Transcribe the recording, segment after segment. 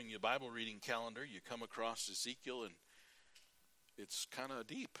your Bible reading calendar, you come across Ezekiel, and it's kind of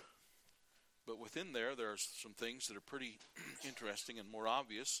deep. But within there are some things that are pretty interesting and more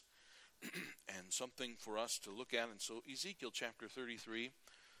obvious, and something for us to look at. And so Ezekiel chapter 33,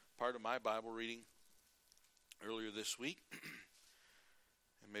 part of my Bible reading earlier this week,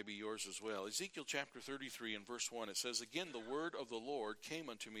 and maybe yours as well. Ezekiel chapter 33 and verse 1, it says, "Again the word of the Lord came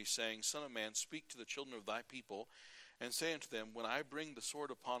unto me, saying, Son of man, speak to the children of thy people, and say unto them, When I bring the sword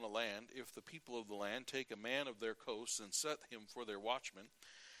upon a land, if the people of the land take a man of their coasts, and set him for their watchman,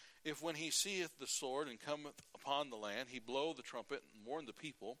 if when he seeth the sword and cometh upon the land, he blow the trumpet and warn the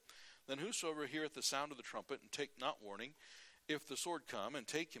people, then whosoever heareth the sound of the trumpet and take not warning, if the sword come and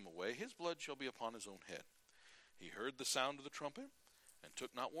take him away, his blood shall be upon his own head. He heard the sound of the trumpet and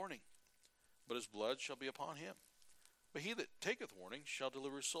took not warning, but his blood shall be upon him. But he that taketh warning shall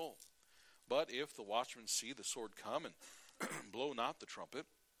deliver his soul. But if the watchman see the sword come and blow not the trumpet,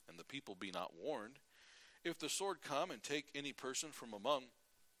 and the people be not warned, if the sword come and take any person from among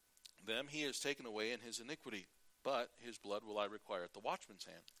them, he is taken away in his iniquity, but his blood will I require at the watchman's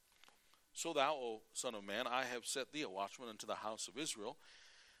hand. So thou, O son of man, I have set thee a watchman unto the house of Israel.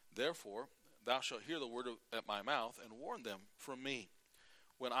 Therefore thou shalt hear the word at my mouth, and warn them from me.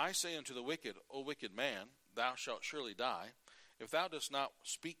 When I say unto the wicked, O wicked man, thou shalt surely die, if thou dost not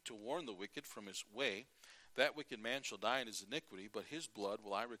speak to warn the wicked from his way, that wicked man shall die in his iniquity, but his blood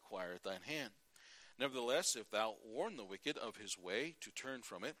will I require at thine hand. Nevertheless, if thou warn the wicked of his way to turn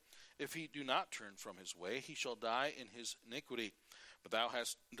from it, if he do not turn from his way, he shall die in his iniquity, but thou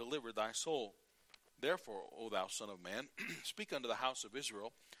hast delivered thy soul. Therefore, O thou son of man, speak unto the house of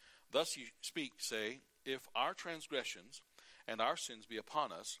Israel. Thus you speak, say, If our transgressions and our sins be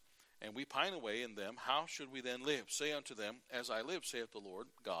upon us, and we pine away in them, how should we then live? Say unto them, As I live, saith the Lord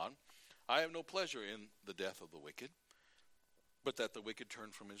God, I have no pleasure in the death of the wicked, but that the wicked turn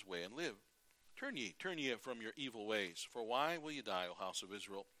from his way and live. Turn ye from your evil ways. For why will ye die, O house of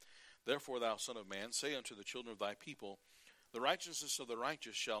Israel? Therefore, thou son of man, say unto the children of thy people, The righteousness of the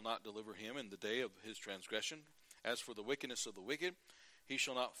righteous shall not deliver him in the day of his transgression. As for the wickedness of the wicked, he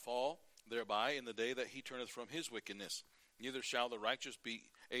shall not fall thereby in the day that he turneth from his wickedness. Neither shall the righteous be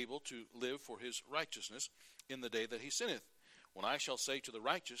able to live for his righteousness in the day that he sinneth. When I shall say to the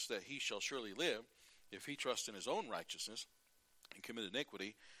righteous that he shall surely live, if he trust in his own righteousness and commit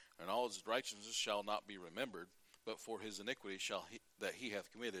iniquity, and all his righteousness shall not be remembered, but for his iniquity that he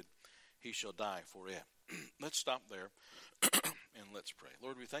hath committed, he shall die for it. Let's stop there and let's pray.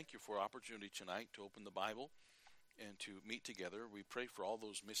 Lord, we thank you for our opportunity tonight to open the Bible and to meet together. We pray for all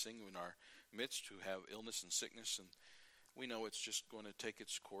those missing in our midst who have illness and sickness, and we know it's just going to take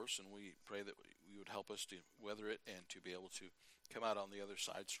its course, and we pray that you would help us to weather it and to be able to come out on the other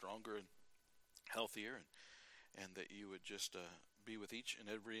side stronger and healthier, and that you would just be with each and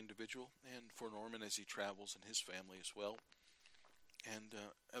every individual, and for Norman as he travels and his family as well, and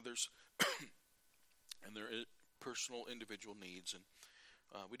others and their personal individual needs. And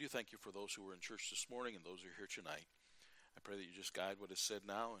we do thank you for those who were in church this morning and those who are here tonight. I pray that you just guide what is said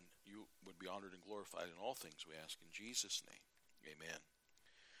now, and you would be honored and glorified in all things, we ask in Jesus' name. Amen.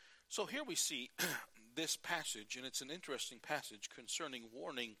 So here we see this passage, and it's an interesting passage concerning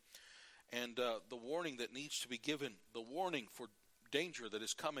warning, and the warning that needs to be given, the warning for danger that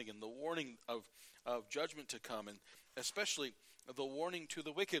is coming, and the warning of judgment to come, and especially the warning to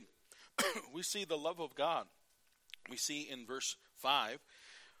the wicked. We see the love of God. We see in verse 5,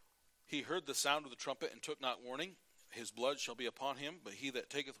 He heard the sound of the trumpet and took not warning. His blood shall be upon him, but he that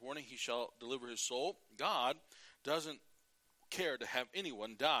taketh warning, he shall deliver his soul. God doesn't care to have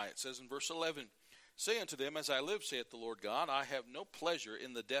anyone die. It says in verse 11, Say unto them, As I live, saith the Lord God, I have no pleasure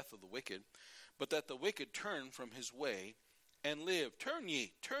in the death of the wicked, but that the wicked turn from his way and live. Turn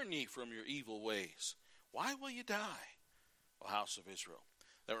ye from your evil ways. Why will you die, O house of Israel?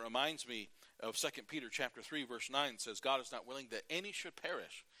 That reminds me of 2 Peter chapter 3, verse 9. It says, God is not willing that any should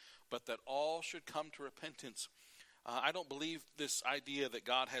perish, but that all should come to repentance. I don't believe this idea that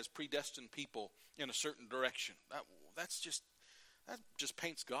God has predestined people in a certain direction. That just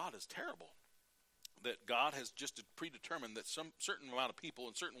paints God as terrible. That God has just predetermined that some certain amount of people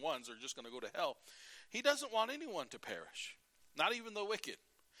and certain ones are just going to go to hell. He doesn't want anyone to perish, not even the wicked.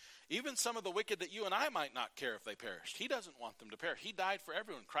 Even some of the wicked that you and I might not care if they perished. He doesn't want them to perish. He died for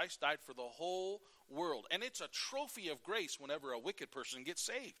everyone. Christ died for the whole world. And it's a trophy of grace whenever a wicked person gets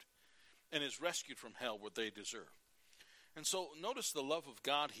saved and is rescued from hell where they deserve. And so notice the love of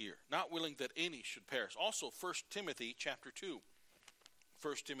God here, not willing that any should perish. Also 1 Timothy chapter 2.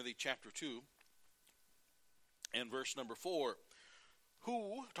 1 Timothy chapter 2 and verse number 4.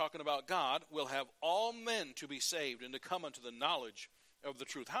 Who, talking about God, will have all men to be saved and to come unto the knowledge of the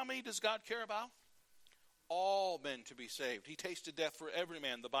truth. How many does God care about? All men to be saved. He tasted death for every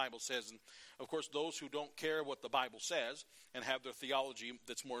man, the Bible says. And, of course, those who don't care what the Bible says and have their theology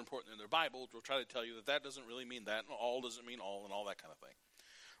that's more important than their Bible will try to tell you that that doesn't really mean that, and all doesn't mean all, and all that kind of thing.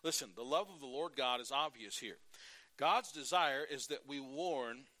 Listen, the love of the Lord God is obvious here. God's desire is that we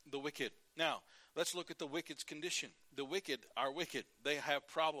warn the wicked. Now, let's look at the wicked's condition. The wicked are wicked. They have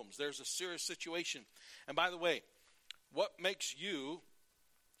problems. There's a serious situation. And by the way, what makes you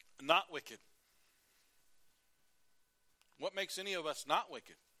not wicked? What makes any of us not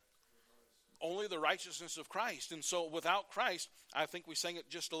wicked? Only the righteousness of Christ. And so without Christ, I think we sang it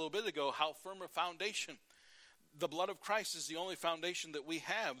just a little bit ago, how firm a foundation. The blood of Christ is the only foundation that we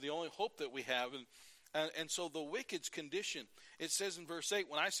have, the only hope that we have. And so the wicked's condition, it says in verse 8,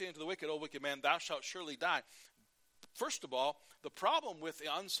 when I say unto the wicked, O wicked man, thou shalt surely die. First of all, the problem with the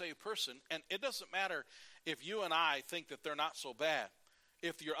unsaved person, and it doesn't matter if you and I think that they're not so bad.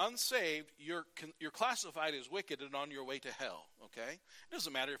 If you're unsaved, you're classified as wicked and on your way to hell, okay? It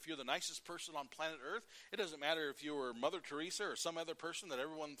doesn't matter if you're the nicest person on planet Earth. It doesn't matter if you were Mother Teresa or some other person that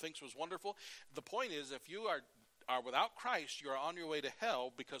everyone thinks was wonderful. The point is, if you are without Christ, you are on your way to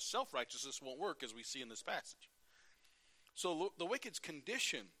hell because self-righteousness won't work, as we see in this passage. So the wicked's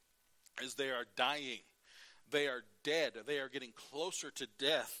condition is they are dying. They are dead. They are getting closer to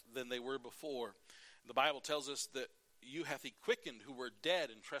death than they were before. The Bible tells us that you hath he quickened who were dead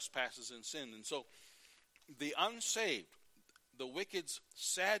in trespasses and sin. And so the unsaved, the wicked's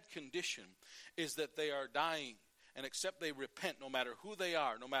sad condition is that they are dying. And except they repent, no matter who they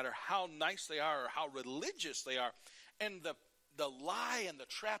are, no matter how nice they are or how religious they are. And the lie and the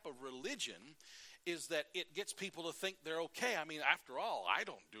trap of religion is that it gets people to think they're okay. I mean, after all, I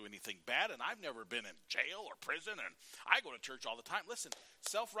don't do anything bad, and I've never been in jail or prison, and I go to church all the time. Listen,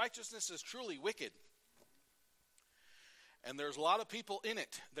 self-righteousness is truly wicked. And there's a lot of people in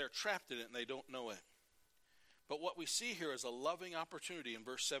it. They're trapped in it, and they don't know it. But what we see here is a loving opportunity in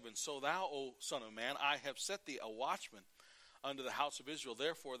verse 7. So thou, O son of man, I have set thee a watchman unto the house of Israel.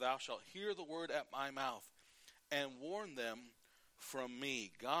 Therefore thou shalt hear the word at my mouth, and warn them from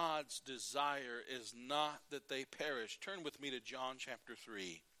me. God's desire is not that they perish. Turn with me to John chapter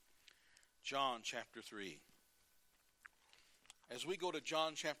 3. John chapter 3. As we go to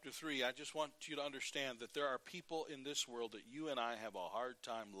John chapter 3, I just want you to understand that there are people in this world that you and I have a hard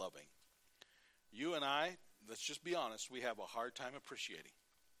time loving. You and I, let's just be honest, we have a hard time appreciating.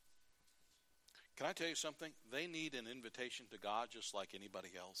 Can I tell you something? They need an invitation to God just like anybody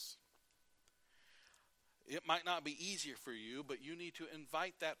else. It might not be easier for you, but you need to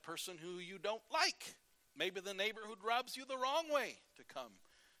invite that person who you don't like. Maybe the neighbor who rubs you the wrong way to come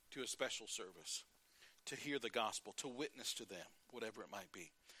to a special service, to hear the gospel, to witness to them, whatever it might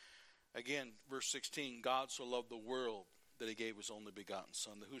be. Again, verse 16, God so loved the world that he gave his only begotten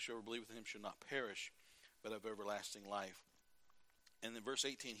Son, that whosoever believeth in him should not perish, but have everlasting life. And in verse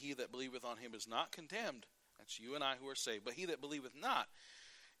 18, he that believeth on him is not condemned. That's you and I who are saved. But he that believeth not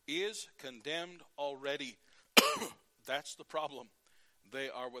is condemned already. That's the problem. They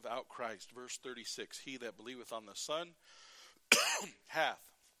are without Christ. Verse 36, he that believeth on the Son hath,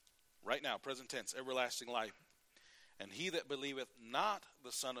 right now, present tense, everlasting life. And he that believeth not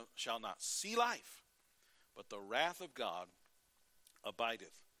the Son shall not see life, but the wrath of God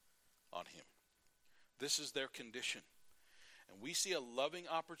abideth on him. This is their condition. And we see a loving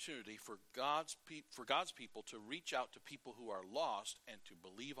opportunity for God's people to reach out to people who are lost and to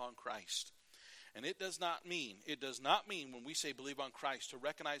believe on Christ. And it does not mean when we say believe on Christ to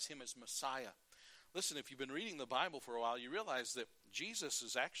recognize him as Messiah. Listen, if you've been reading the Bible for a while, you realize that Jesus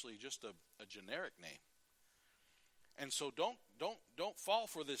is actually just a generic name. And so don't fall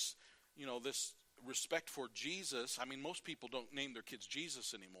for this, this respect for Jesus. I mean, most people don't name their kids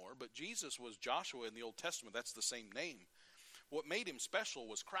Jesus anymore, but Jesus was Joshua in the Old Testament. That's the same name. What made him special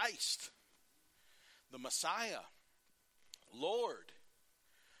was Christ, the Messiah, Lord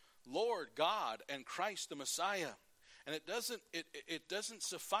God, and Christ the Messiah. And it doesn't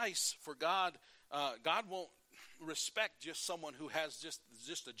suffice for God. God won't respect just someone who has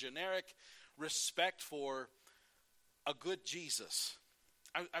just a generic respect for a good Jesus.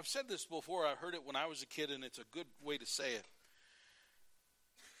 I've said this before. I heard it when I was a kid, and it's a good way to say it.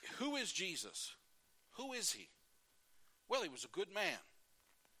 Who is Jesus? Who is he? Well, he was a good man.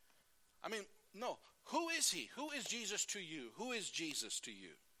 I mean, no. Who is he? Who is Jesus to you? Who is Jesus to you?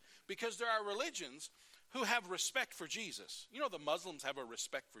 Because there are religions who have respect for Jesus. The Muslims have a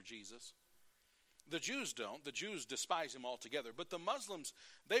respect for Jesus. The Jews don't. The Jews despise him altogether. But the Muslims,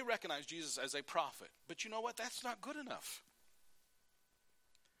 they recognize Jesus as a prophet. But you know what? That's not good enough.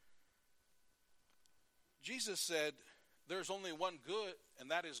 Jesus said there's only one good,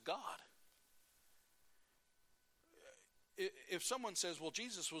 and that is God. If someone says, well,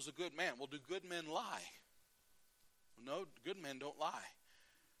 Jesus was a good man, well, do good men lie? No, good men don't lie.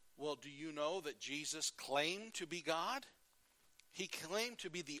 Well, do you know that Jesus claimed to be God? He claimed to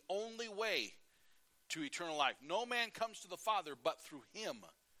be the only way to eternal life. No man comes to the Father but through him.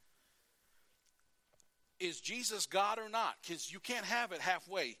 Is Jesus God or not? Because you can't have it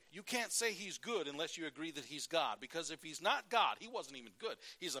halfway. You can't say he's good unless you agree that he's God. Because if he's not God, he wasn't even good.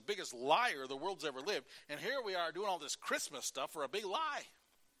 He's the biggest liar the world's ever lived. And here we are doing all this Christmas stuff for a big lie.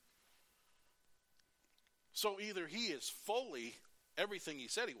 So either he is fully everything he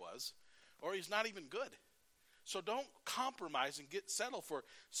said he was, or he's not even good. So don't compromise and get settled for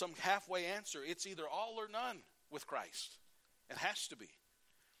some halfway answer. It's either all or none with Christ. It has to be.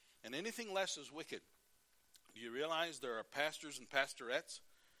 And anything less is wicked. Do you realize there are pastors and pastorettes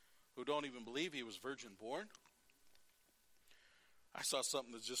who don't even believe he was virgin born? I saw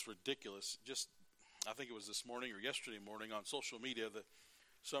something that's just ridiculous. I think it was this morning or yesterday morning on social media that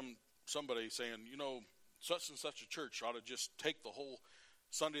somebody saying, such and such a church ought to just take the whole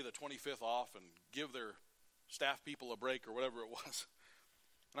Sunday the 25th off and give their staff people a break or whatever it was.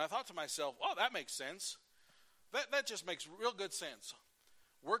 And I thought to myself, oh, that makes sense. That just makes real good sense.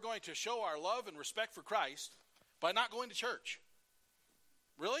 We're going to show our love and respect for Christ by not going to church.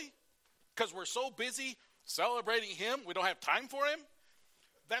 Really? Because we're so busy celebrating him, we don't have time for him?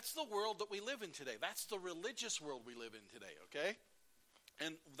 That's the world that we live in today. That's the religious world we live in today, okay?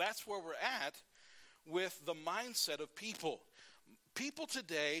 And that's where we're at with the mindset of people. People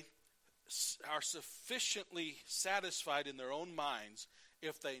today are sufficiently satisfied in their own minds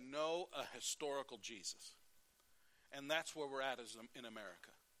if they know a historical Jesus. And that's where we're at in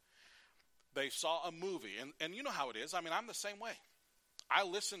America. They saw a movie, and you know how it is. I mean, I'm the same way. I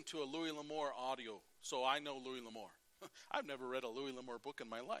listened to a Louis L'Amour audio, so I know Louis L'Amour. I've never read a Louis L'Amour book in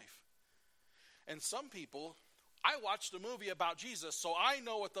my life. And some people, I watched a movie about Jesus, so I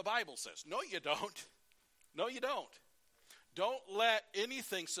know what the Bible says. No, you don't. No, you don't. Don't let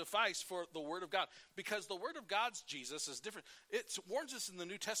anything suffice for the Word of God, because the Word of God's Jesus is different. It warns us in the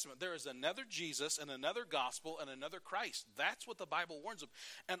New Testament, there is another Jesus and another gospel and another Christ. That's what the Bible warns of.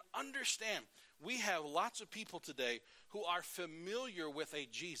 And understand, we have lots of people today who are familiar with a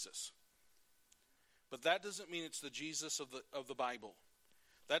Jesus. But that doesn't mean it's the Jesus of the Bible.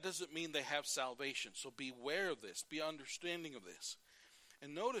 That doesn't mean they have salvation. So beware of this. Be understanding of this.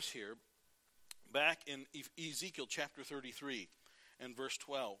 And notice here, back in Ezekiel chapter 33 and verse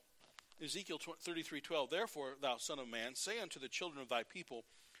 12. Ezekiel 33:12. Therefore, thou son of man, say unto the children of thy people,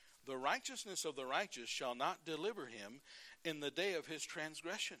 the righteousness of the righteous shall not deliver him in the day of his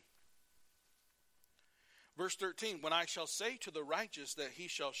transgression. Verse 13. When I shall say to the righteous that he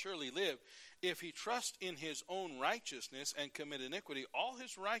shall surely live, if he trust in his own righteousness and commit iniquity, all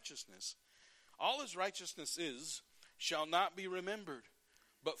his righteousness shall not be remembered.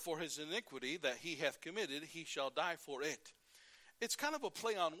 But for his iniquity that he hath committed, he shall die for it. It's kind of a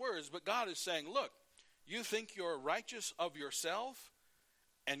play on words, but God is saying, look, you think you're righteous of yourself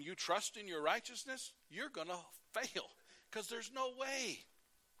and you trust in your righteousness, you're going to fail, because there's no way.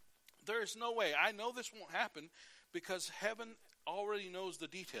 There's no way. I know this won't happen because heaven already knows the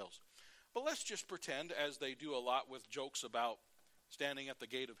details. But let's just pretend, as they do a lot with jokes about standing at the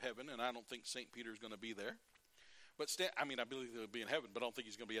gate of heaven, and I don't think St. Peter's going to be there. But I believe he'll be in heaven, but I don't think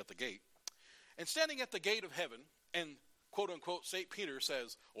he's going to be at the gate. And standing at the gate of heaven, and quote-unquote, St. Peter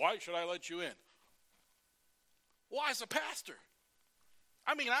says, why should I let you in? Well, as a pastor.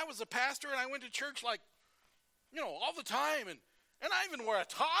 I was a pastor, and I went to church all the time. And I even wore a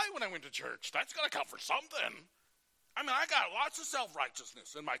tie when I went to church. That's got to count for something. I got lots of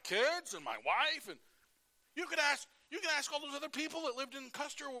self-righteousness. And my kids and my wife. And you can ask all those other people that lived in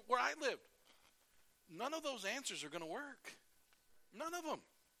Custer where I lived. None of those answers are going to work. None of them.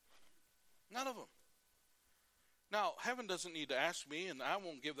 None of them. Now, heaven doesn't need to ask me, and I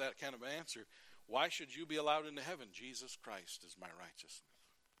won't give that kind of answer. Why should you be allowed into heaven? Jesus Christ is my righteousness.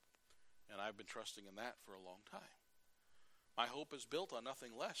 And I've been trusting in that for a long time. My hope is built on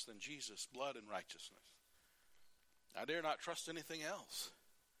nothing less than Jesus' blood and righteousness. I dare not trust anything else.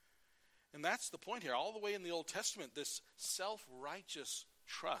 And that's the point here. All the way in the Old Testament, this self-righteous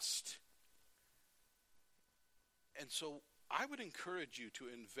trust. And so I would encourage you to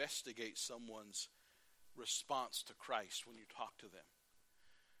investigate someone's response to Christ when you talk to them.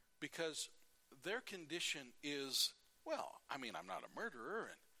 Because their condition is, I'm not a murderer,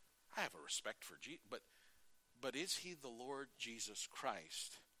 and I have a respect for Jesus, but is he the Lord Jesus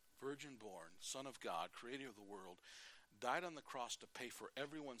Christ, virgin born, Son of God, creator of the world, died on the cross to pay for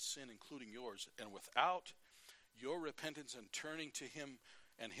everyone's sin, including yours, and without your repentance and turning to him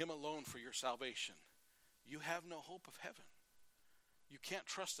and him alone for your salvation, you have no hope of heaven. You can't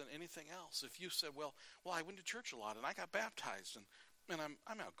trust in anything else. If you said, well, I went to church a lot and I got baptized and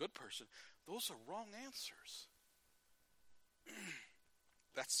I'm a good person, those are wrong answers.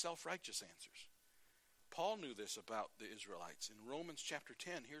 That's self-righteous answers. Paul knew this about the Israelites. In Romans chapter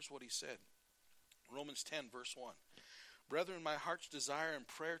 10, here's what he said. Romans 10, verse 1. Brethren, my heart's desire and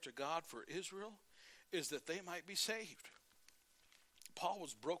prayer to God for Israel is that they might be saved. Paul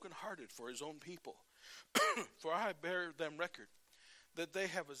was brokenhearted for his own people. For I bear them record that they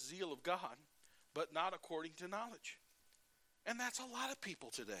have a zeal of God, but not according to knowledge. And that's a lot of people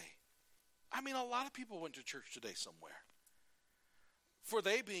today. I mean, a lot of people went to church today somewhere. For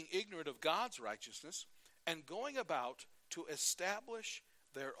they, being ignorant of God's righteousness, and going about to establish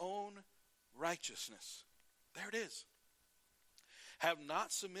their own righteousness. There it is. Have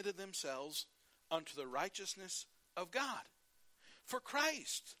not submitted themselves unto the righteousness of God. For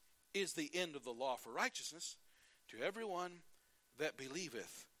Christ is the end of the law for righteousness to everyone that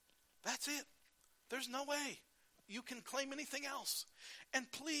believeth. That's it. There's no way you can claim anything else. And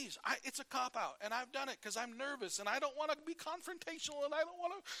please, it's a cop-out, and I've done it because I'm nervous, and I don't want to be confrontational, and I don't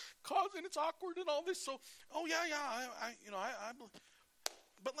want to cause, and it's awkward and all this. So,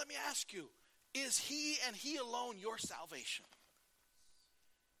 but let me ask you, is he and he alone your salvation?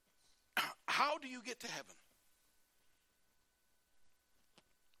 How do you get to heaven?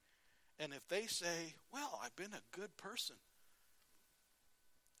 And if they say, well, I've been a good person,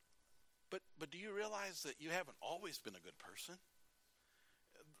 but do you realize that you haven't always been a good person?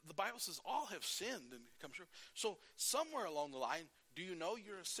 The Bible says all have sinned and come short. So somewhere along the line, do you know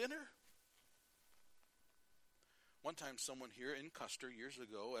you're a sinner? One time someone here in Custer years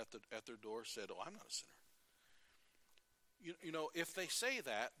ago at their door said, oh, I'm not a sinner. You know, if they say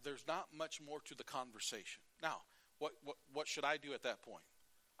that, there's not much more to the conversation. Now, what should I do at that point?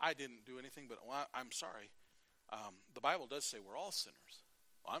 I didn't do anything, but I'm sorry. The Bible does say we're all sinners.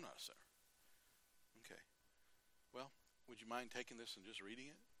 Well, I'm not a sinner. Okay. Well, would you mind taking this and just reading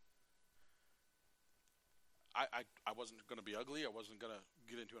it? I wasn't going to be ugly. I wasn't going to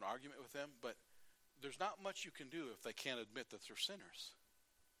get into an argument with them, but there's not much you can do if they can't admit that they're sinners.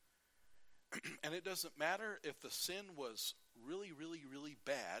 And it doesn't matter if the sin was really, really, really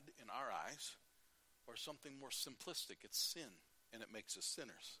bad in our eyes or something more simplistic. It's sin, and it makes us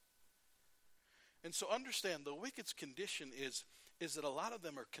sinners. And so understand, the wicked's condition is that a lot of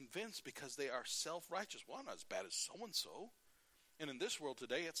them are convinced because they are self-righteous. Well, I'm not as bad as so-and-so. And in this world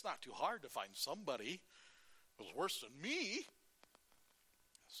today, it's not too hard to find somebody who's worse than me.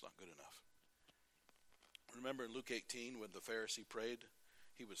 That's not good enough. Remember in Luke 18 when the Pharisee prayed?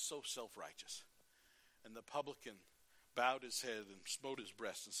 He was so self-righteous. And the publican bowed his head and smote his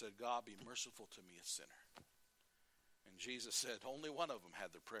breast and said, God, be merciful to me, a sinner. And Jesus said, only one of them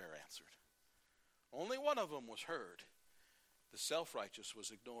had their prayer answered. Only one of them was heard. The self-righteous was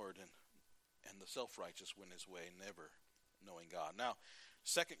ignored, and the self-righteous went his way, never knowing God. Now,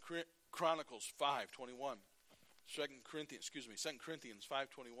 2 Chronicles 5:21. 2 Corinthians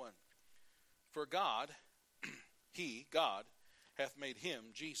 5:21. For God, God, hath made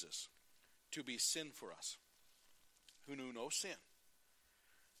him, Jesus, to be sin for us, who knew no sin,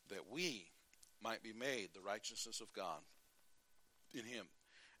 that we might be made the righteousness of God in him.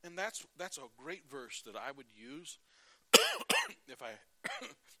 And that's a great verse that I would use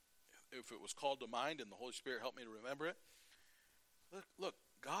if it was called to mind and the Holy Spirit helped me to remember it. Look,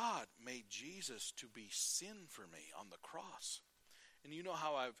 God made Jesus to be sin for me on the cross. And you know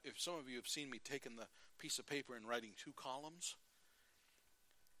how if some of you have seen me taking the piece of paper and writing 2 columns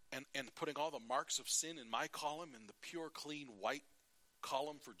and putting all the marks of sin in my column and the pure, clean, white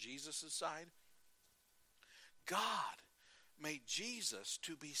column for Jesus' side. God made Jesus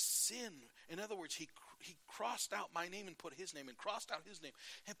to be sin. In other words, he crossed out my name and put his name, and crossed out his name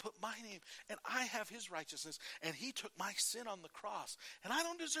and put my name, and I have his righteousness, and he took my sin on the cross, and I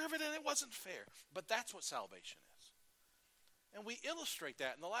don't deserve it, and it wasn't fair. But that's what salvation is. And we illustrate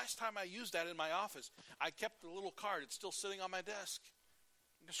that. And the last time I used that in my office, I kept the little card. It's still sitting on my desk.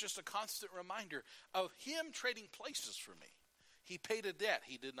 It's just a constant reminder of him trading places for me. He paid a debt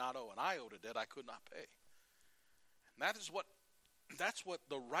he did not owe, and I owed a debt I could not pay. And that's what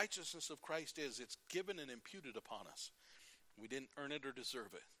the righteousness of Christ is. It's given and imputed upon us. We didn't earn it or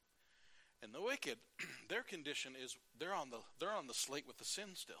deserve it. And the wicked, their condition is they're on the slate with the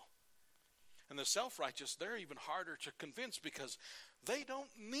sin still. And the self-righteous, they're even harder to convince because they don't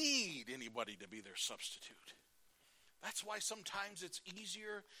need anybody to be their substitute. That's why sometimes it's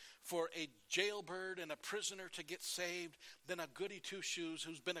easier for a jailbird and a prisoner to get saved than a goody two-shoes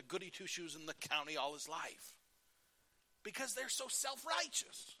who's been a goody two-shoes in the county all his life. Because they're so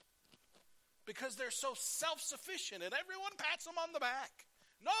self-righteous. Because they're so self-sufficient and everyone pats them on the back.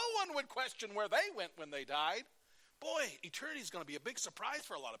 No one would question where they went when they died. Boy, eternity is going to be a big surprise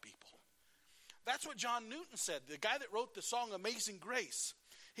for a lot of people. That's what John Newton said, the guy that wrote the song Amazing Grace.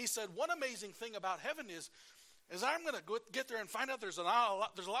 He said, one amazing thing about heaven is I'm going to get there and find out there's a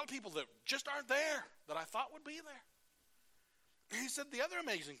lot of people that just aren't there that I thought would be there. He said the other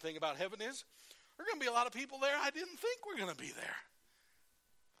amazing thing about heaven is there are going to be a lot of people there I didn't think were going to be there.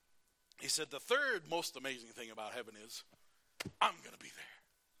 He said the third most amazing thing about heaven is I'm going to be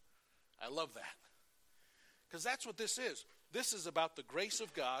there. I love that. Because that's what this is. This is about the grace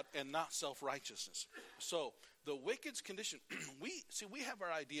of God and not self-righteousness. So the wicked's condition, we have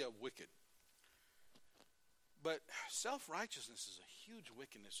our idea of wicked. But self-righteousness is a huge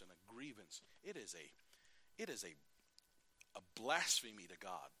wickedness and a grievance. It is a blasphemy to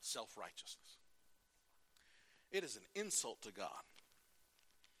God, self-righteousness. It is an insult to God.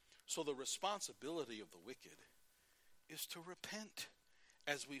 So the responsibility of the wicked is to repent,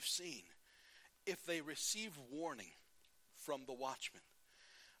 as we've seen. If they receive warning from the watchman,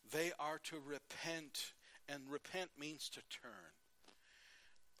 they are to repent, and repent means to turn.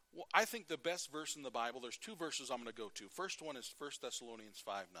 Well, I think the best verse in the Bible, there's two verses I'm going to go to. First one is 1 Thessalonians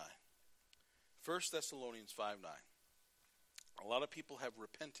 5:9. 1 Thessalonians 5:9. A lot of people have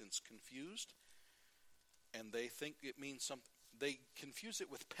repentance confused, and they think it means something. They confuse it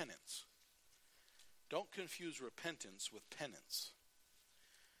with penance. Don't confuse repentance with penance.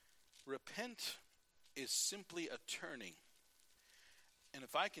 Repent is simply a turning. And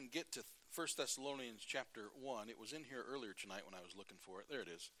if I can get to 1 Thessalonians chapter 1, it was in here earlier tonight when I was looking for it. There it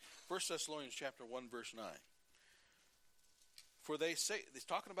is. 1 Thessalonians chapter 1, verse 9. For they say, he's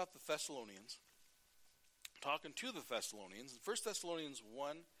talking about the Thessalonians, talking to the Thessalonians. 1 Thessalonians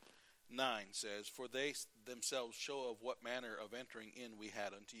 1:9 says, for they themselves show of what manner of entering in we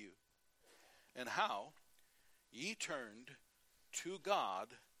had unto you, and how ye turned to God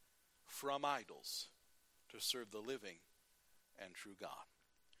from idols to serve the living and true God.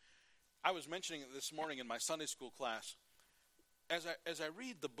 I was mentioning it this morning in my Sunday school class. As I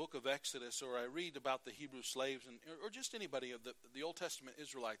read the book of Exodus, or I read about the Hebrew slaves, or just anybody of the Old Testament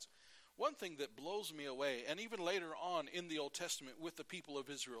Israelites, one thing that blows me away, and even later on in the Old Testament with the people of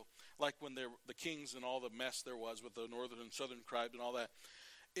Israel, like when the kings and all the mess there was with the northern and southern tribes and all that,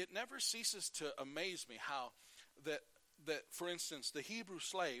 it never ceases to amaze me how that for instance, the Hebrew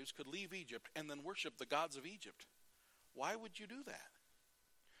slaves could leave Egypt and then worship the gods of Egypt. Why would you do that?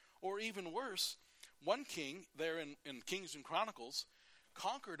 Or even worse, one king there in Kings and Chronicles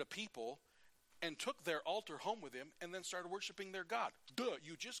conquered a people and took their altar home with him and then started worshiping their God. Duh,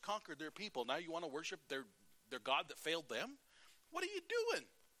 you just conquered their people. Now you want to worship their God that failed them? What are you doing?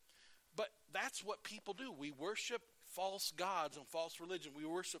 But that's what people do. We worship false gods and false religion. We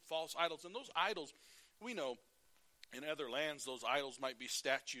worship false idols. And those idols, we know, in other lands, those idols might be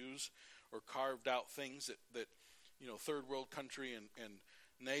statues or carved out things that third world country and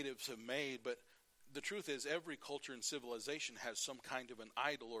natives have made. But the truth is, every culture and civilization has some kind of an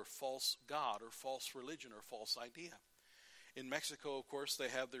idol or false god or false religion or false idea. In Mexico, of course, they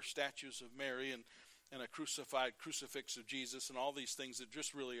have their statues of Mary and a crucified crucifix of Jesus and all these things that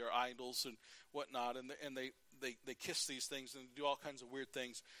just really are idols and whatnot. And they kiss these things and do all kinds of weird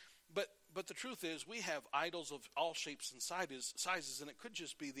things. But the truth is, we have idols of all shapes and sizes, and it could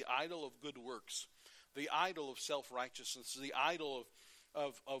just be the idol of good works, the idol of self-righteousness, the idol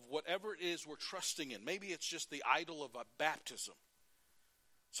of whatever it is we're trusting in. Maybe it's just the idol of a baptism.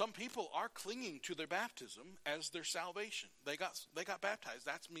 Some people are clinging to their baptism as their salvation. They got baptized.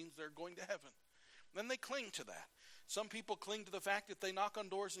 That means they're going to heaven. Then they cling to that. Some people cling to the fact that they knock on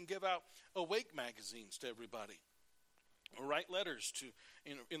doors and give out Awake magazines to everybody, or write letters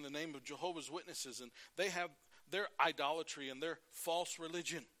in the name of Jehovah's Witnesses, and they have their idolatry and their false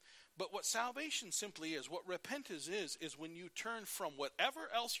religion. But what salvation simply is, what repentance is when you turn from whatever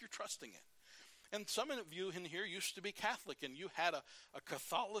else you're trusting in. And some of you in here used to be Catholic, and you had a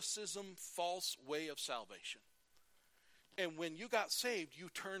Catholicism false way of salvation. And when you got saved, you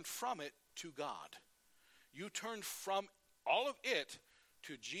turned from it to God. You turned from all of it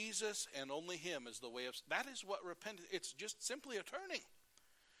to Jesus, and only Him is the way of. That is what repentance. It's just simply a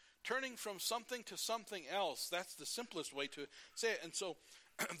turning from something to something else. That's the simplest way to say it. And so,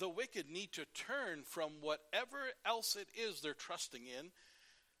 the wicked need to turn from whatever else it is they're trusting in,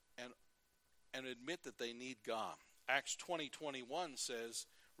 and admit that they need God. Acts 20:21 says,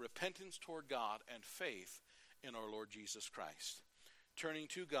 repentance toward God and faith in our Lord Jesus Christ. Turning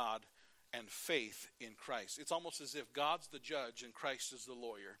to God and faith in Christ. It's almost as if God's the judge and Christ is the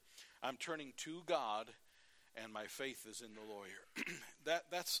lawyer. I'm turning to God and my faith is in the lawyer.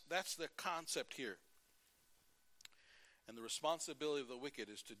 That's the concept here. And the responsibility of the wicked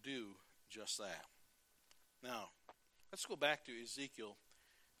is to do just that. Now, let's go back to Ezekiel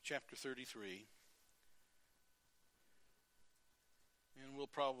chapter 33. And we'll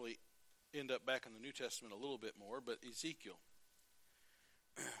probably end up back in the New Testament a little bit more, but Ezekiel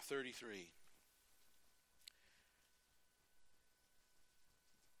 33.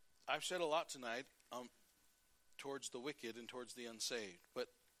 I've said a lot tonight towards the wicked and towards the unsaved, but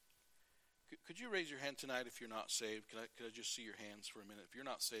could you raise your hand tonight if you're not saved? Could I just see your hands for a minute? If you're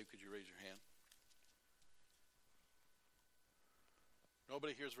not saved, could you raise your hand?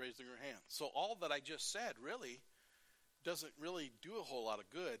 Nobody here is raising their hand. So all that I just said really doesn't really do a whole lot of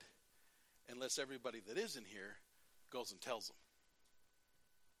good unless everybody that is in here goes and tells them.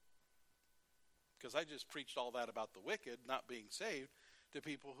 Because I just preached all that about the wicked not being saved to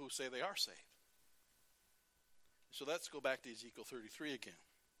people who say they are saved. So let's go back to Ezekiel 33 again.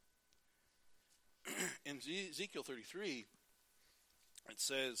 In Ezekiel 33, it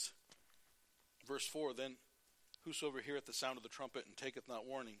says, verse 4, then whosoever heareth the sound of the trumpet and taketh not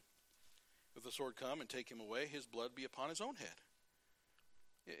warning, if the sword come and take him away, his blood be upon his own head.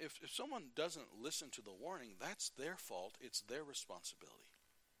 If someone doesn't listen to the warning, that's their fault. It's their responsibility.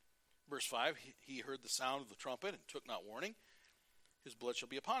 Verse 5, he heard the sound of the trumpet and took not warning, his blood shall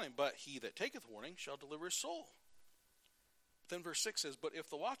be upon him. But he that taketh warning shall deliver his soul. But then verse 6 says, but if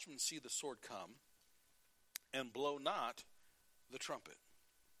the watchman see the sword come, and blow not the trumpet,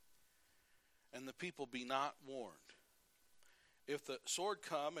 and the people be not warned, if the sword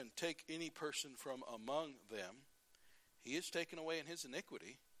come and take any person from among them, he is taken away in his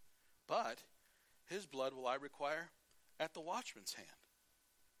iniquity, but his blood will I require at the watchman's hand.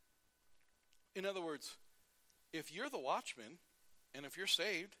 In other words, if you're the watchman, and if you're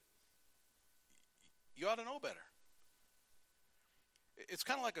saved, you ought to know better. It's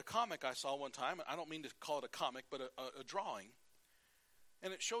kind of like a comic I saw one time. I don't mean to call it a comic, but a drawing.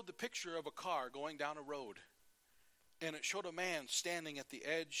 And it showed the picture of a car going down a road. And it showed a man standing at the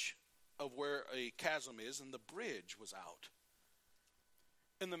edge of where a chasm is, and the bridge was out.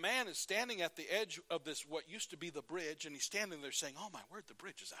 And the man is standing at the edge of this, what used to be the bridge, and he's standing there saying, oh my word, the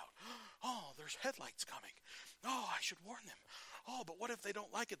bridge is out. Oh, there's headlights coming. Oh, I should warn them. Oh, but what if they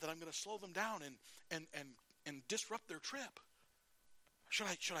don't like it, that I'm going to slow them down and disrupt their trip? Should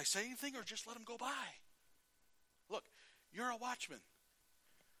I say anything or just let them go by? Look, you're a watchman.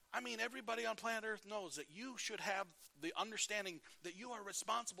 I mean, everybody on planet Earth knows that you should have the understanding that you are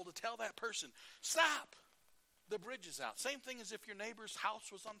responsible to tell that person, stop, the bridge is out. Same thing as if your neighbor's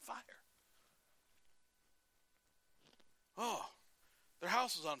house was on fire. Oh, their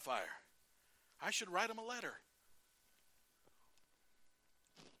house is on fire. I should write them a letter.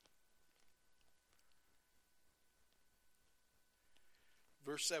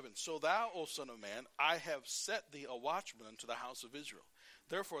 Verse 7, so thou, O son of man, I have set thee a watchman unto the house of Israel.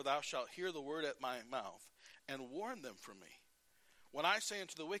 Therefore thou shalt hear the word at my mouth, and warn them from me. When I say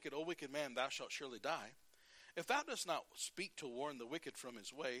unto the wicked, O wicked man, thou shalt surely die, if thou dost not speak to warn the wicked from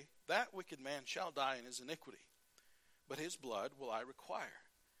his way, that wicked man shall die in his iniquity. But his blood will I require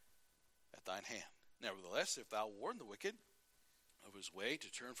at thine hand. Nevertheless, if thou warn the wicked of his way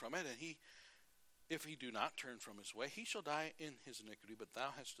to turn from it, and if he do not turn from his way, he shall die in his iniquity, but thou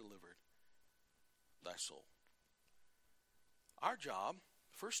hast delivered thy soul. Our job,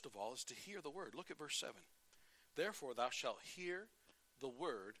 first of all, is to hear the word. Look at verse 7. Therefore thou shalt hear the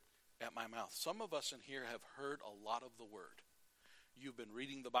word at my mouth. Some of us in here have heard a lot of the word. You've been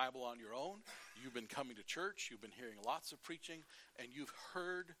reading the Bible on your own. You've been coming to church. You've been hearing lots of preaching, and you've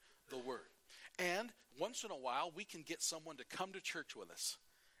heard the word. And once in a while, we can get someone to come to church with us.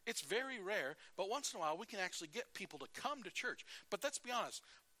 It's very rare, but once in a while, we can actually get people to come to church. But let's be honest.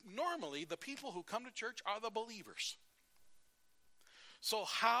 Normally, the people who come to church are the believers. So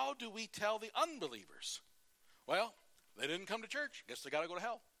how do we tell the unbelievers? Well, they didn't come to church. Guess they got to go to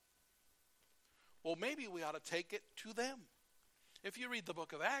hell. Well, maybe we ought to take it to them. If you read the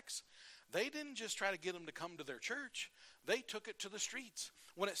book of Acts, they didn't just try to get them to come to their church. They took it to the streets.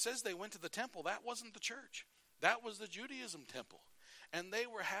 When it says they went to the temple, that wasn't the church. That was the Judaism temple. And they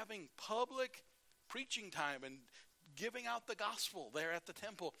were having public preaching time and giving out the gospel there at the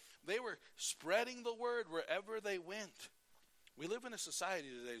temple. They were spreading the word wherever they went. We live in a society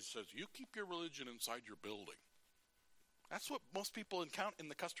today that says, you keep your religion inside your building. That's what most people in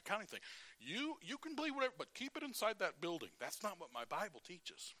the Custer County think. You can believe whatever, but keep it inside that building. That's not what my Bible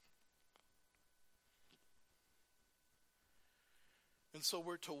teaches. And so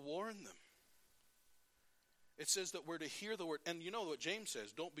we're to warn them. It says that we're to hear the word. And you know what James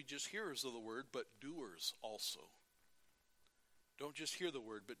says, don't be just hearers of the word, but doers also. Don't just hear the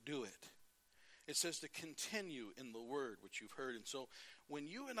word, but do it. It says to continue in the word which you've heard. And so when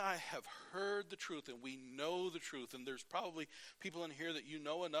you and I have heard the truth and we know the truth, and there's probably people in here that you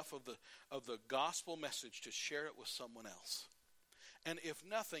know enough of the gospel message to share it with someone else. And if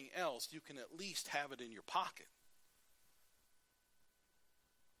nothing else, you can at least have it in your pocket.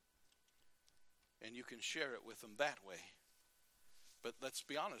 And you can share it with them that way. But let's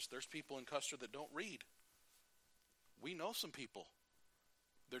be honest, there's people in Custer that don't read. We know some people.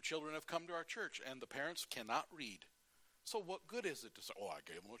 Their children have come to our church, and the parents cannot read. So what good is it to say, I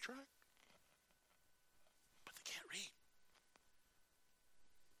gave them a tract? But they can't read.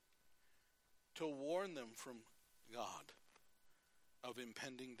 To warn them from God of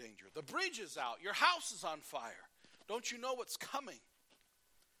impending danger. The bridge is out. Your house is on fire. Don't you know what's coming?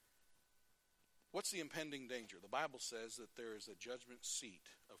 What's the impending danger? The Bible says that there is a judgment seat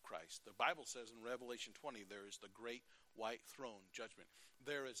of Christ. The Bible says in Revelation 20, there is the great white throne judgment.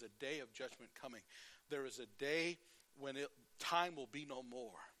 There is a day of judgment coming. There is a day when time will be no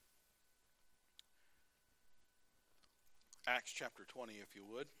more. Acts chapter 20, if you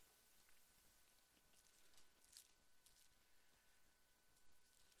would.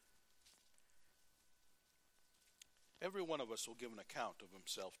 Every one of us will give an account of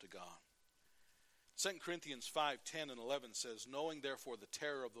himself to God. 2 Corinthians 5, 10 and 11 says, knowing therefore the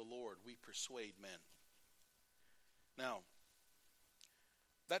terror of the Lord, we persuade men. Now,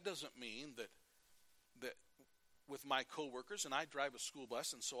 that doesn't mean that with my coworkers, and I drive a school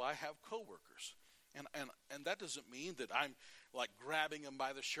bus, and so I have coworkers. And that doesn't mean that I'm like grabbing them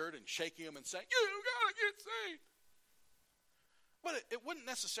by the shirt and shaking them and saying, you gotta get saved. But it wouldn't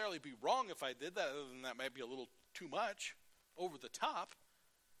necessarily be wrong if I did that, other than that might be a little too much, over the top.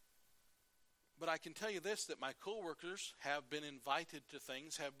 But I can tell you this, that my coworkers have been invited to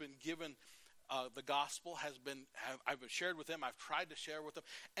things, have been given the gospel, I've shared with them, I've tried to share with them,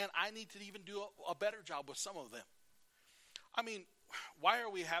 and I need to even do a better job with some of them. I mean, why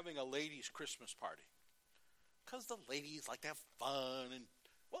are we having a ladies' Christmas party? Because the ladies like to have fun, and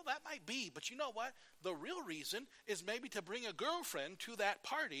well, that might be, but you know what? The real reason is maybe to bring a girlfriend to that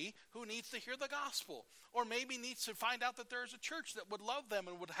party who needs to hear the gospel, or maybe needs to find out that there's a church that would love them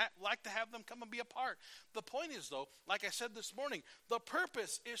and would like to have them come and be a part. The point is, though, like I said this morning, the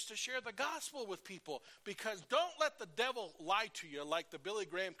purpose is to share the gospel with people, because don't let the devil lie to you like the Billy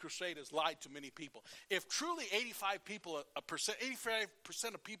Graham crusade has lied to many people. If truly 85%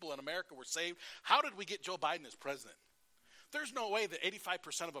 of people in America were saved, how did we get Joe Biden as president? There's no way that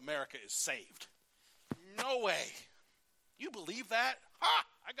 85% of America is saved. No way. You believe that? Ha!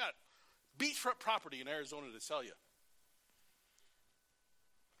 I got beachfront property in Arizona to sell you.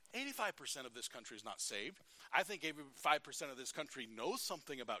 85% of this country is not saved. I think 85% of this country knows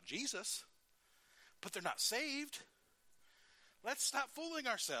something about Jesus, but they're not saved. Let's stop fooling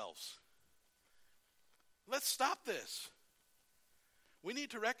ourselves. Let's stop this. We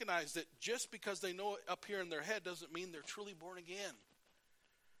need to recognize that just because they know it up here in their head doesn't mean they're truly born again.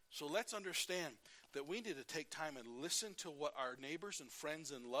 So let's understand that we need to take time and listen to what our neighbors and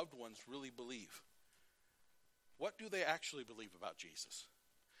friends and loved ones really believe. What do they actually believe about Jesus?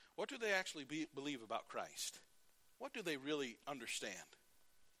 What do they actually believe about Christ? What do they really understand?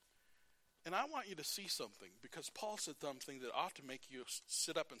 And I want you to see something, because Paul said something that ought to make you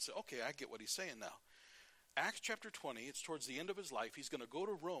sit up and say, okay, I get what he's saying now. Acts chapter 20, it's towards the end of his life. He's going to go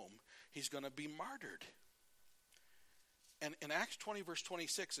to Rome. He's going to be martyred. And in Acts 20, verse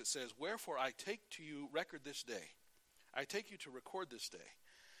 26, it says, wherefore I take to you record this day. I take you to record this day,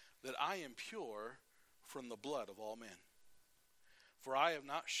 that I am pure from the blood of all men. For I have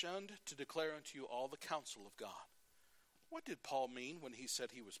not shunned to declare unto you all the counsel of God. What did Paul mean when he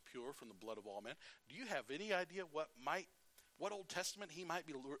said he was pure from the blood of all men? Do you have any idea what Old Testament he might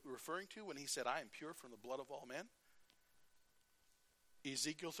be referring to when he said, I am pure from the blood of all men?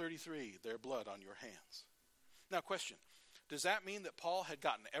 Ezekiel 33, their blood on your hands. Now, question, does that mean that Paul had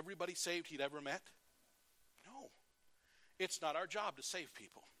gotten everybody saved he'd ever met? No. It's not our job to save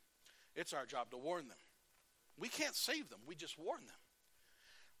people. It's our job to warn them. We can't save them. We just warn them.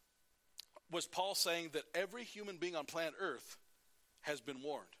 Was Paul saying that every human being on planet Earth has been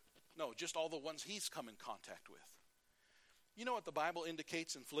warned? No, just all the ones he's come in contact with. You know what the Bible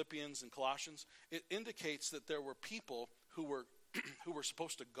indicates in Philippians and Colossians? It indicates that there were people who were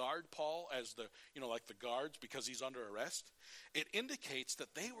supposed to guard Paul as like the guards because he's under arrest. It indicates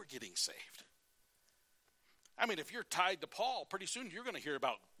that they were getting saved. I mean, if you're tied to Paul, pretty soon you're going to hear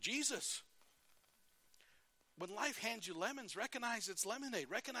about Jesus. When life hands you lemons, recognize it's lemonade.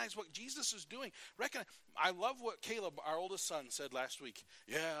 Recognize what Jesus is doing. I love what Caleb, our oldest son, said last week.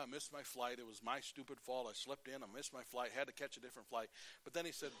 Yeah, I missed my flight. It was my stupid fault. I slept in. I missed my flight. Had to catch a different flight. But then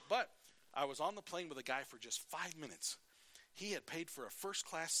he said, but I was on the plane with a guy for just 5 minutes. He had paid for a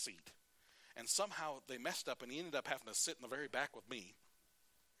first-class seat. And somehow they messed up, and he ended up having to sit in the very back with me.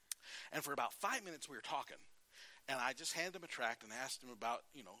 And for about 5 minutes we were talking. And I just handed him a tract and asked him about,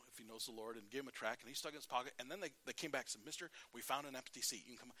 if he knows the Lord, and gave him a tract. And he stuck it in his pocket. And then they came back and said, Mister, we found an empty seat.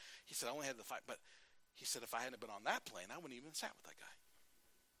 You can come. He said, I only had the 5. But he said, if I hadn't been on that plane, I wouldn't even sat with that guy.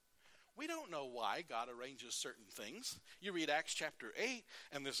 We don't know why God arranges certain things. You read Acts chapter 8,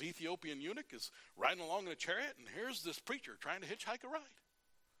 and this Ethiopian eunuch is riding along in a chariot, and here's this preacher trying to hitchhike a ride.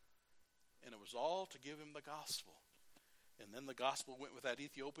 And it was all to give him the gospel. And then the gospel went with that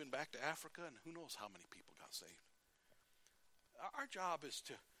Ethiopian back to Africa, and who knows how many people got saved. Our job is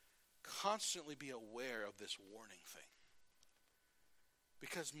to constantly be aware of this warning thing.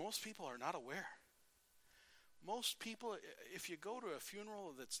 Because most people are not aware. Most people, if you go to a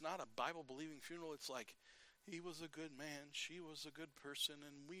funeral that's not a Bible-believing funeral, it's like, he was a good man, she was a good person,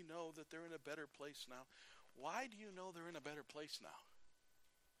 and we know that they're in a better place now. Why do you know they're in a better place now?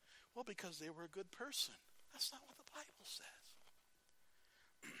 Well, because they were a good person. That's not what the Bible says.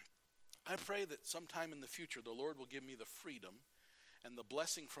 I pray that sometime in the future the Lord will give me the freedom and the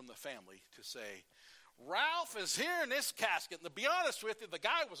blessing from the family to say, Ralph is here in this casket. And to be honest with you, the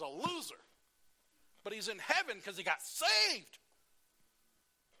guy was a loser. But he's in heaven because he got saved.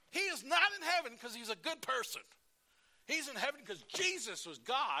 He is not in heaven because he's a good person. He's in heaven because Jesus was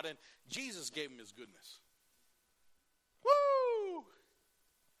God and Jesus gave him his goodness. Woo!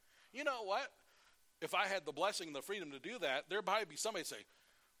 You know what? If I had the blessing and the freedom to do that, there'd probably be somebody say,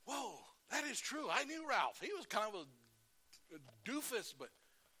 whoa, that is true. I knew Ralph. He was kind of a doofus, but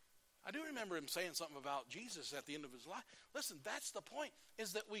I do remember him saying something about Jesus at the end of his life. Listen, that's the point,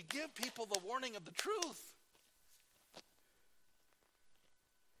 is that we give people the warning of the truth.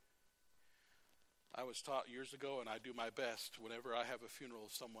 I was taught years ago, and I do my best, whenever I have a funeral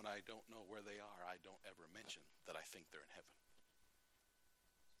of someone I don't know where they are, I don't ever mention that I think they're in heaven.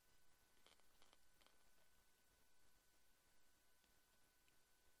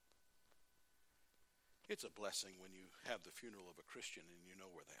 It's a blessing when you have the funeral of a Christian and you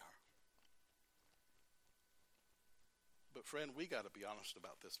know where they are. But friend, we got to be honest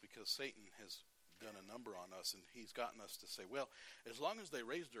about this, because Satan has done a number on us, and he's gotten us to say, well, as long as they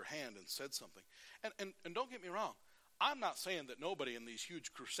raised their hand and said something. And don't get me wrong. I'm not saying that nobody in these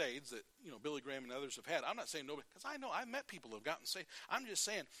huge crusades that, Billy Graham and others have had, I'm not saying nobody, because I know I've met people who have gotten saved. I'm just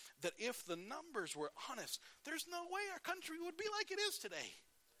saying that if the numbers were honest, there's no way our country would be like it is today.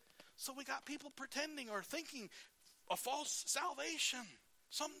 So we got people pretending or thinking a false salvation.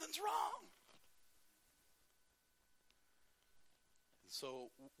 Something's wrong. And so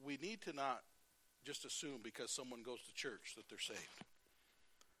we need to not just assume because someone goes to church that they're saved.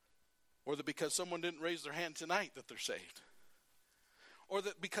 Or that because someone didn't raise their hand tonight that they're saved. Or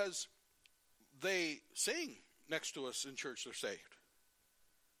that because they sing next to us in church they're saved.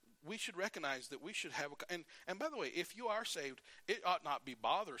 We should recognize that we should have and by the way, if you are saved, it ought not be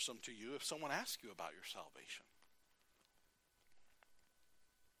bothersome to you if someone asks you about your salvation.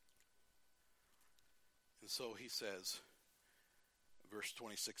 And so he says, verse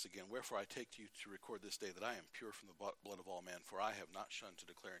 26 again, wherefore I take to you to record this day that I am pure from the blood of all men, for I have not shunned to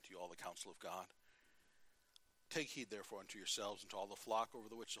declare unto you all the counsel of God. Take heed therefore unto yourselves and to all the flock over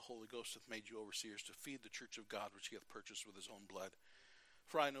the which the Holy Ghost hath made you overseers, to feed the church of God which he hath purchased with his own blood.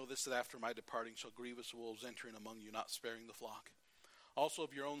 For I know this, that after my departing shall grievous wolves enter in among you, not sparing the flock. Also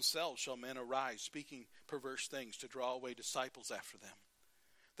of your own selves shall men arise, speaking perverse things, to draw away disciples after them.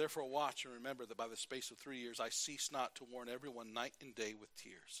 Therefore watch and remember that by the space of 3 years I cease not to warn everyone night and day with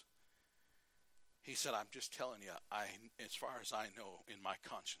tears. He said, I'm just telling you, as far as I know in my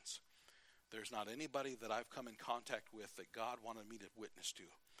conscience, there's not anybody that I've come in contact with that God wanted me to witness to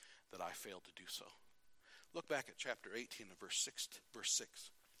that I failed to do so. Look back at chapter 18 and verse 6.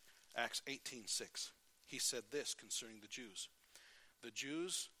 Acts 18:6. He said this concerning the Jews. The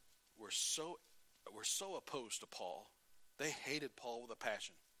Jews were so opposed to Paul. They hated Paul with a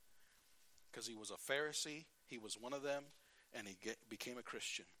passion because he was a Pharisee. He was one of them, and he became a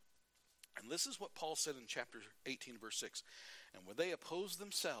Christian. And this is what Paul said in chapter 18, verse 6. And when they opposed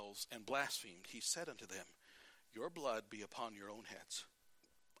themselves and blasphemed, he said unto them, your blood be upon your own heads.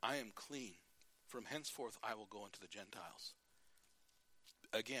 I am clean. From henceforth I will go unto the Gentiles.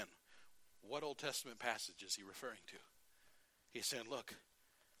 Again, what Old Testament passage is he referring to? He's saying, look,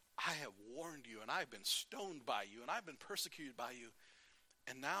 I have warned you, and I've been stoned by you, and I've been persecuted by you.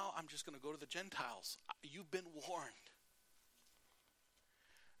 And now I'm just going to go to the Gentiles. You've been warned.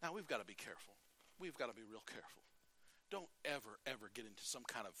 Now we've got to be careful. We've got to be real careful. Don't ever get into some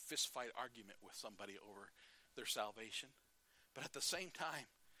kind of fist fight argument with somebody over their salvation. But at the same time,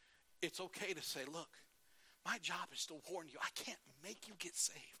 it's okay to say, look, my job is to warn you. I can't make you get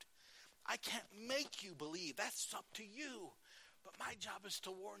saved. I can't make you believe. That's up to you. But my job is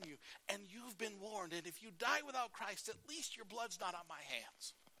to warn you. And you've been warned. And if you die without Christ, at least your blood's not on my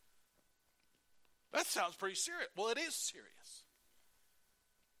hands. That sounds pretty serious. Well, it is serious.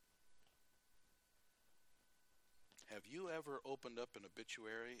 Have you ever opened up an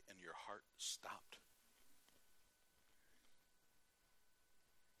obituary and your heart stopped?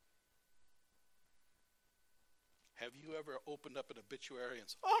 Have you ever opened up an obituary and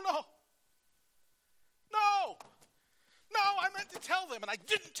said, oh no, I meant to tell them and I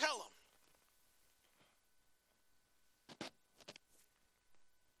didn't tell them.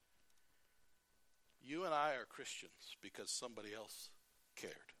 You and I are Christians because somebody else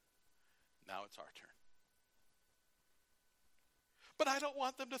cared. Now it's our turn. But I don't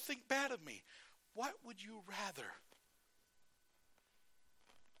want them to think bad of me. What would you rather?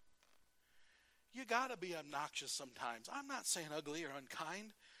 You got to be obnoxious sometimes. I'm not saying ugly or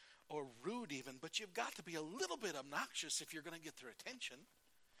unkind or rude even, but you've got to be a little bit obnoxious if you're going to get their attention.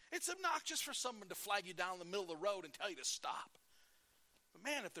 It's obnoxious for someone to flag you down the middle of the road and tell you to stop. But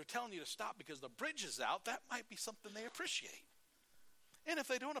man, if they're telling you to stop because the bridge is out, that might be something they appreciate. And if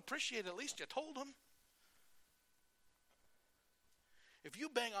they don't appreciate it, at least you told them. If you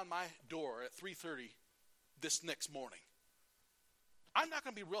bang on my door at 3:30 this next morning, I'm not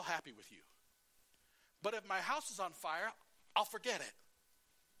going to be real happy with you. But if my house is on fire, I'll forget it.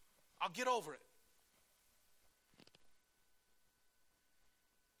 I'll get over it.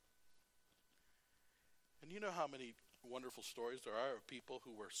 And you know how many wonderful stories there are of people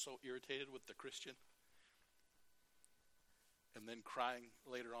who were so irritated with the Christian and then crying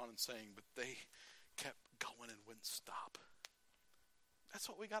later on and saying, but they kept going and wouldn't stop. That's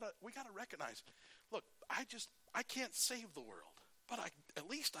what we gotta recognize. Look, I can't save the world, but at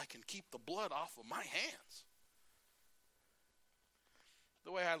least I can keep the blood off of my hands.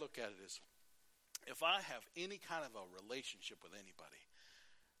 The way I look at it is, if I have any kind of a relationship with anybody,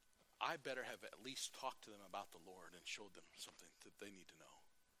 I better have at least talked to them about the Lord and showed them something that they need to know.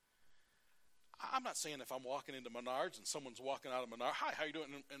 I'm not saying if I'm walking into Menards and someone's walking out of Menards, hi, how you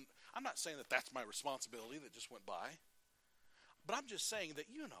doing? And I'm not saying that that's my responsibility that just went by. But I'm just saying that,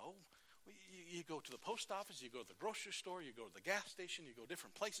 you go to the post office, you go to the grocery store, you go to the gas station, you go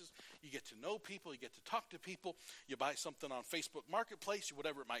different places, you get to know people, you get to talk to people, you buy something on Facebook Marketplace,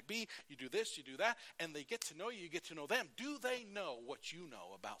 whatever it might be, you do this, you do that, and they get to know you get to know them. Do they know what you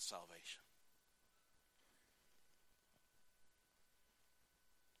know about salvation?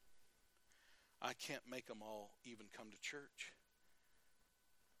 I can't make them all even come to church.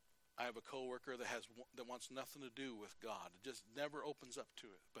 I have a coworker that wants nothing to do with God. It just never opens up to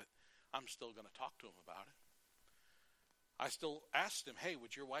it. But I'm still going to talk to him about it. I still asked him, hey,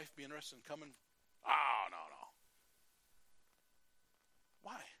 would your wife be interested in coming? Oh, no.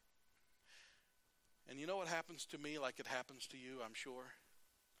 Why? And you know what happens to me like it happens to you, I'm sure?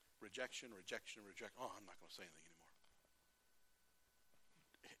 Rejection. Oh, I'm not going to say anything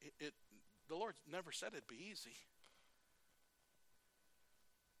anymore. The Lord never said it'd be easy.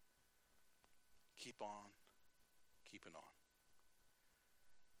 Keep on keeping on.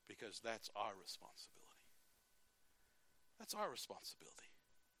 Because that's our responsibility. That's our responsibility.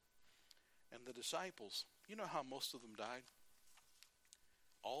 And the disciples, you know how most of them died?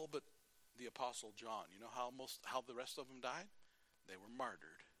 All but the Apostle John. You know how the rest of them died? They were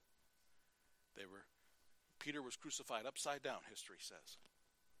martyred. Peter was crucified upside down, history says.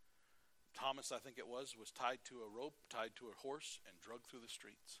 Thomas, I think it was tied to a rope, tied to a horse, and dragged through the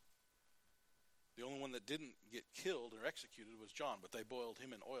streets. The only one that didn't get killed or executed was John, but they boiled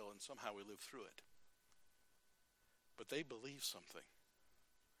him in oil and somehow we lived through it. But they believed something,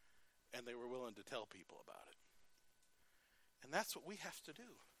 and they were willing to tell people about it. And that's what we have to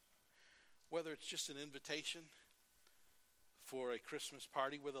do. Whether it's just an invitation for a Christmas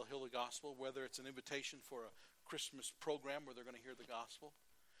party where they'll hear the gospel, whether it's an invitation for a Christmas program where they're going to hear the gospel,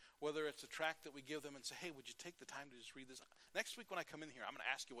 whether it's a tract that we give them and say, hey, would you take the time to just read this? Next week when I come in here, I'm going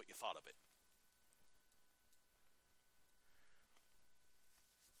to ask you what you thought of it.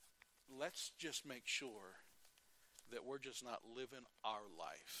 Let's just make sure that we're just not living our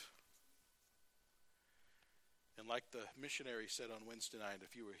life. And like the missionary said on Wednesday night,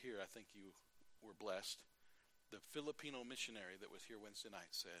 if you were here, I think you were blessed. The Filipino missionary that was here Wednesday night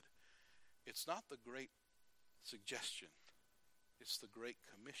said, it's not the great suggestion, It's the Great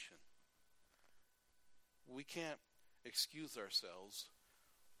Commission. We can't excuse ourselves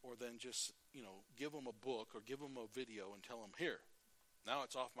or then just, give them a book or give them a video and tell them, here, now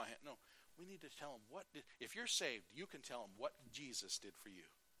it's off my hand. No, we need to tell them if you're saved, you can tell them what Jesus did for you.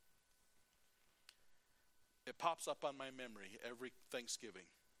 It pops up on my memory every Thanksgiving.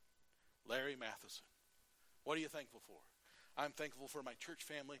 Larry Matheson. What are you thankful for? I'm thankful for my church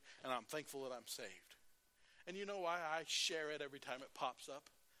family, and I'm thankful that I'm saved. And you know why I share it every time it pops up?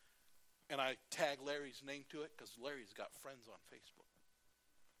 And I tag Larry's name to it? Because Larry's got friends on Facebook.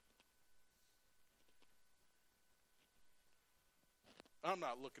 I'm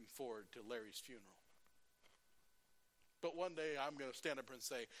not looking forward to Larry's funeral. But one day I'm going to stand up and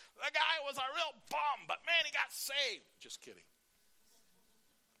say, the guy was a real bum, but man, he got saved. Just kidding.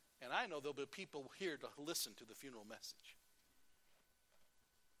 And I know there'll be people here to listen to the funeral message.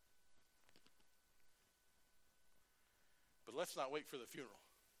 But let's not wait for the funeral.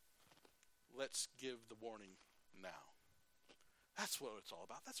 Let's give the warning now. That's what it's all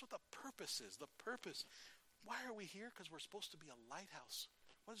about. That's what the purpose is. The purpose. Why are we here? Because we're supposed to be a lighthouse.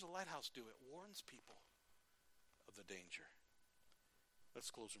 What does a lighthouse do? It warns people of the danger. Let's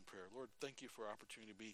close in prayer. Lord, thank you for our opportunity to be